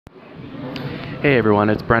Hey everyone,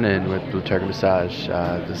 it's Brennan with Blue Tiger Massage.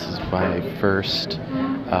 This is my first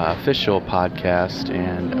official podcast,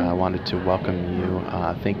 and I wanted to welcome you.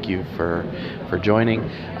 Thank you for joining.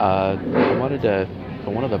 One of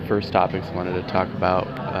the first topics I wanted to talk about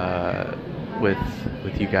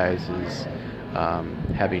with you guys is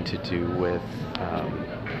having to do with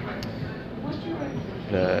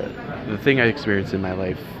the thing I experienced in my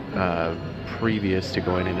life previous to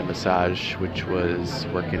going into massage, which was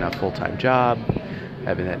working a full-time job,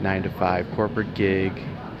 having that 9-to-5 corporate gig,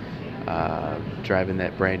 driving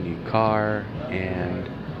that brand new car, and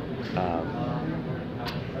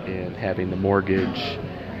having the mortgage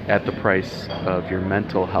at the price of your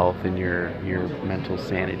mental health and your mental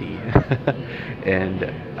sanity. And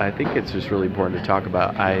I think it's just really important to talk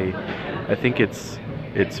about. I think it's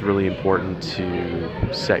really important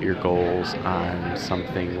to set your goals on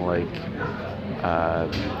something like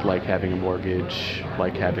having a mortgage,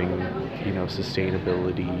 like having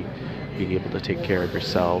sustainability, being able to take care of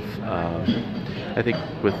yourself. I think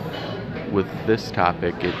with this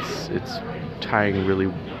topic, it's tying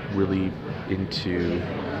really into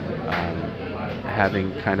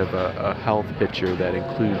having kind of a health picture that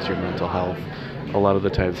includes your mental health. A lot of the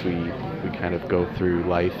times we kind of go through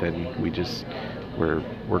life and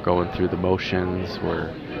we're going through the motions.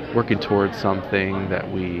 We're working towards something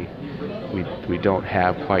that we don't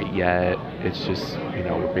have quite yet. It's just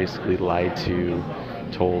we're basically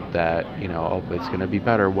told that it's going to be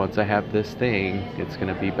better once I have this thing. It's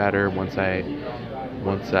going to be better once I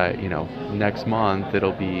next month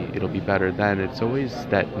it'll be better then. It's always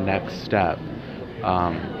that next step.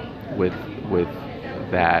 With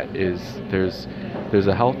that is there's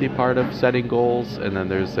a healthy part of setting goals, and then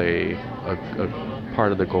there's a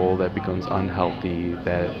part of the goal that becomes unhealthy,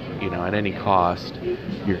 that at any cost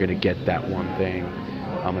you're going to get that one thing.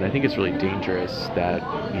 And I think it's really dangerous that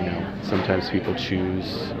sometimes people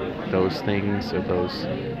choose those things, or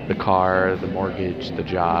the car, the mortgage, the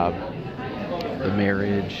job, the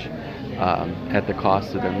marriage, at the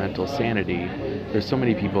cost of their mental sanity. There's so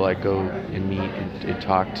many people I go and meet and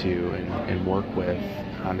talk to and work with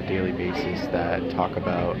on a daily basis that talk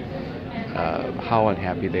about how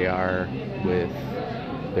unhappy they are with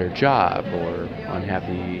their job, or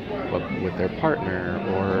unhappy with their partner,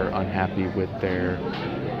 or unhappy with their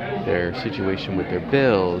situation with their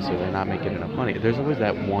bills, or they're not making enough money. There's always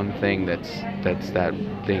that one thing that's that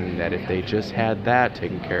thing that if they just had that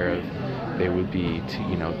taken care of, they would be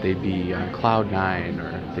they'd be on cloud nine,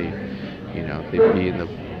 or they'd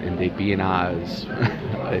be in Oz,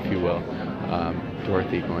 if you will.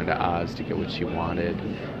 Dorothy going to Oz to get what she wanted.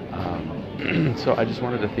 So I just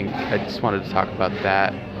wanted to talk about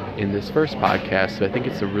that in this first podcast. So I think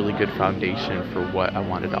it's a really good foundation for what I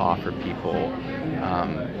wanted to offer people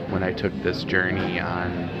when I took this journey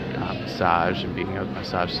on massage and being a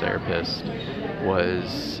massage therapist,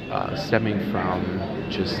 was stemming from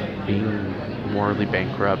just being morally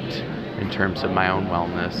bankrupt in terms of my own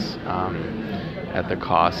wellness. At the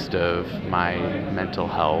cost of my mental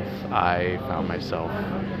health, I found myself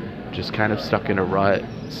just kind of stuck in a rut,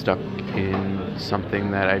 stuck in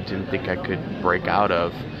something that I didn't think I could break out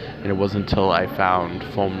of. And it wasn't until I found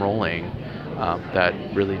foam rolling that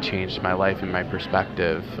really changed my life and my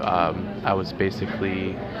perspective. I was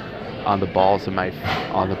basically on the balls of my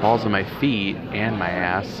feet and my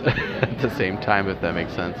ass at the same time, if that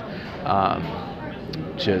makes sense.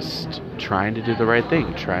 Just trying to do the right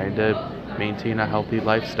thing, trying to maintain a healthy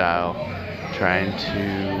lifestyle, trying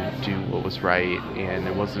to do what was right. And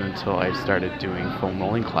it wasn't until I started doing foam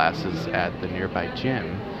rolling classes at the nearby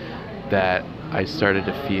gym that I started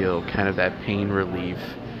to feel kind of that pain relief,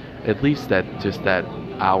 at least that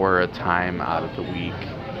hour of time out of the week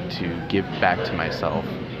to give back to myself.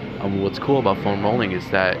 What's cool about foam rolling is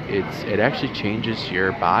that it actually changes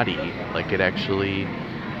your body. Like it actually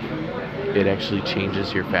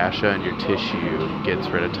changes your fascia and your tissue, gets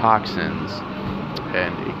rid of toxins,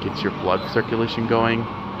 and it gets your blood circulation going.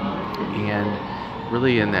 And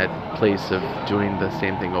really, in that place of doing the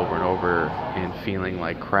same thing over and over and feeling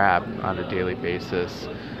like crap on a daily basis,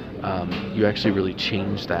 you actually really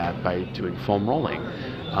change that by doing foam rolling.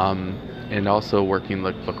 And also working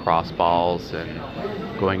lacrosse balls and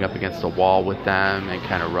going up against a wall with them and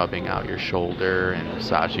kind of rubbing out your shoulder and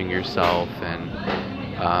massaging yourself, and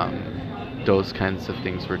those kinds of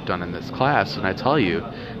things were done in this class. And I tell you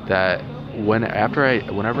that whenever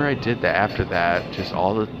I did that, after that, just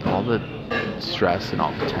all the stress and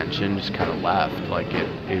all the tension just kind of left. Like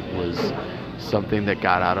it was something that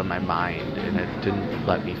got out of my mind, and it didn't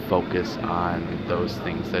let me focus on those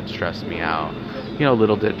things that stressed me out.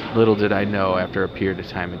 little did I know, after a period of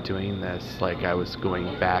time of doing this, like I was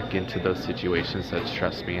going back into those situations that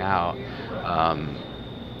stressed me out,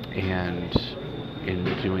 and in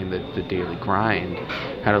doing the daily grind,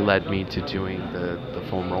 kind of led me to doing the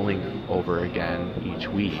foam rolling over again each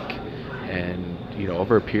week. And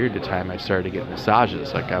over a period of time, I started to get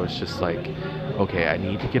massages. Like I was just like, okay, I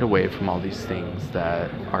need to get away from all these things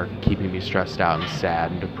that are keeping me stressed out and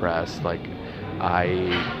sad and depressed. Like I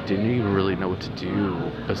didn't even really know what to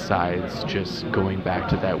do besides just going back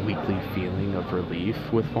to that weekly feeling of relief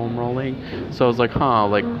with foam rolling. So I was like,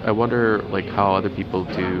 like I wonder like how other people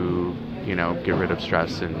do, get rid of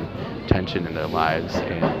stress and tension in their lives.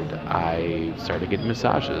 And I started getting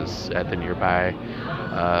massages at the nearby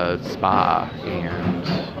spa,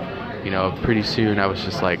 and pretty soon I was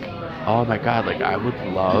just like, oh my god, like I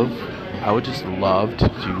would just love to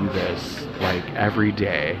do this like every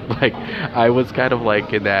day. Like I was kind of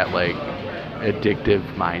like in that like addictive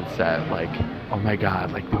mindset, like, oh my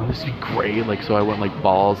god, like wouldn't this be great? Like so I went like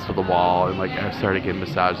balls to the wall, and like I started getting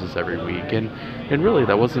massages every week, and really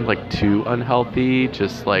that wasn't like too unhealthy,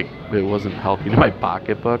 just like it wasn't healthy to my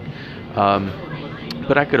pocketbook,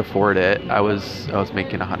 but I could afford it. I was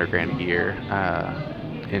making $100,000 a year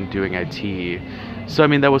in doing IT. So I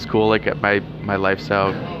mean that was cool. Like my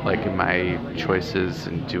lifestyle, like in my choices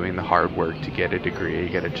and doing the hard work to get a degree,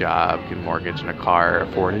 get a job, get a mortgage and a car,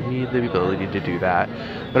 afforded me the ability to do that.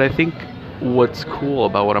 But I think what's cool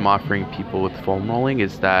about what I'm offering people with foam rolling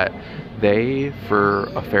is that they, for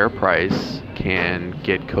a fair price, can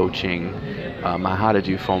get coaching on how to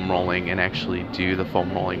do foam rolling and actually do the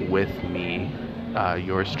foam rolling with me,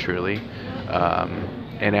 yours truly.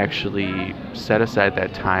 And actually set aside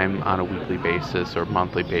that time on a weekly basis or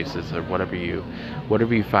monthly basis or whatever you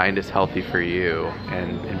find is healthy for you,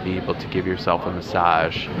 and be able to give yourself a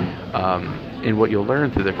massage. And what you'll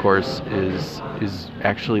learn through the course is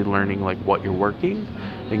actually learning like what you're working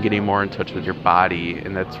and getting more in touch with your body,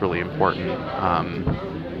 and that's really important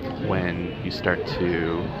when you start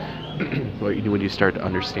to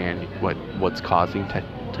understand what's causing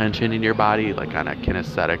tension in your body, like on a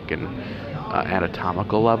kinesthetic and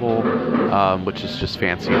anatomical level, which is just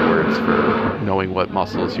fancy words for knowing what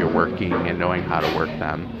muscles you're working and knowing how to work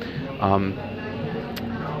them.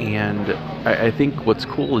 And I think what's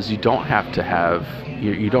cool is you don't have to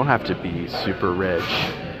be super rich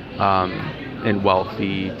and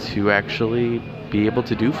wealthy to actually be able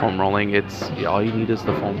to do foam rolling. It's all you need is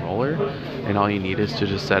the foam roller, and all you need is to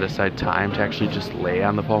just set aside time to actually just lay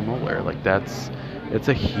on the foam roller. Like it's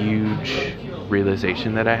a huge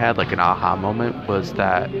realization that I had, like an aha moment, was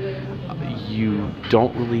that you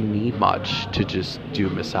don't really need much to just do a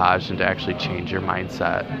massage and to actually change your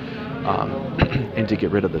mindset, and to get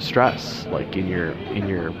rid of the stress, like in your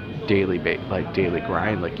daily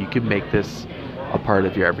grind. Like you could make this a part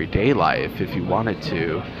of your everyday life if you wanted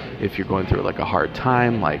to. If you're going through like a hard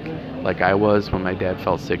time, like I was when my dad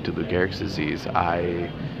fell sick to Lou Gehrig's disease, I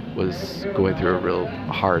was going through a real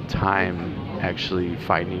hard time actually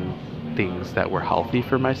finding things that were healthy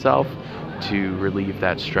for myself to relieve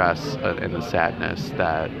that stress and the sadness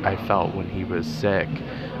that I felt when he was sick.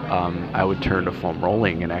 I would turn to foam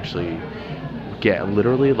rolling and actually get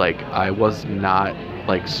literally, like, I was not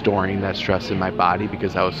like storing that stress in my body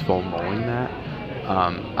because I was foam rolling that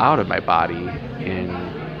out of my body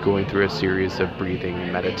and going through a series of breathing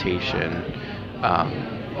and meditation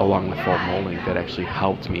along with foam rolling that actually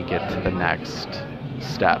helped me get to the next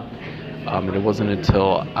step. And it wasn't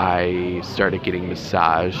until I started getting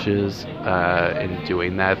massages and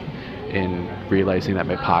doing that and realizing that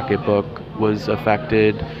my pocketbook was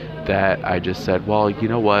affected that I just said, well, you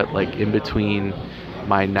know what, like in between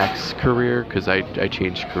my next career, because I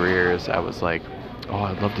changed careers, I was like, oh,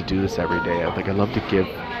 I'd love to do this every day. I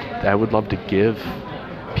would love to give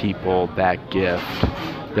people that gift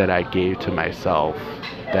that I gave to myself,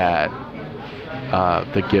 that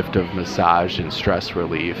the gift of massage and stress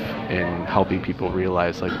relief, and helping people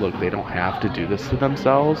realize, like, look, they don't have to do this to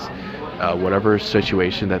themselves. Whatever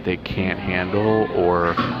situation that they can't handle,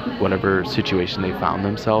 or whatever situation they found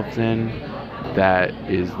themselves in that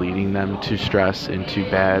is leading them to stress and to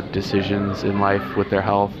bad decisions in life with their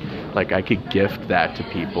health, like I could gift that to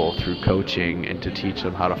people through coaching and to teach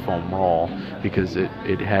them how to foam roll, because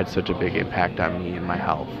it had such a big impact on me and my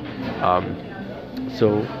health.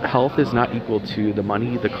 So health is not equal to the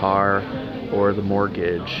money, the car, or the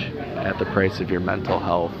mortgage at the price of your mental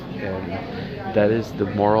health. And that is the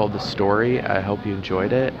moral of the story. I hope you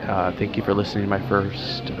enjoyed it. Thank you for listening to my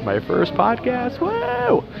first podcast.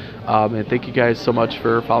 Woo! And thank you guys so much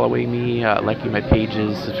for following me, liking my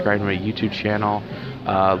pages, subscribing to my YouTube channel.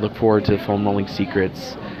 Look forward to Foam Rolling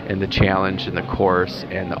Secrets and the challenge and the course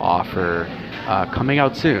and the offer coming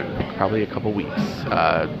out soon, probably a couple weeks.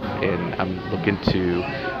 And I'm looking to,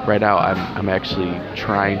 right now I'm actually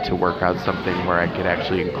trying to work out something where I could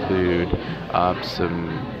actually include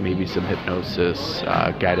some hypnosis,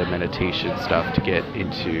 guided meditation stuff to get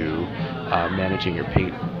into managing your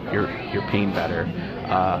pain better.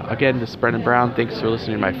 Again, this is Brendan Brown. Thanks for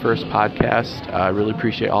listening to my first podcast. I really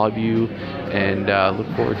appreciate all of you, and look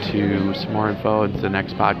forward to some more info into the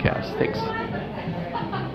next podcast. Thanks.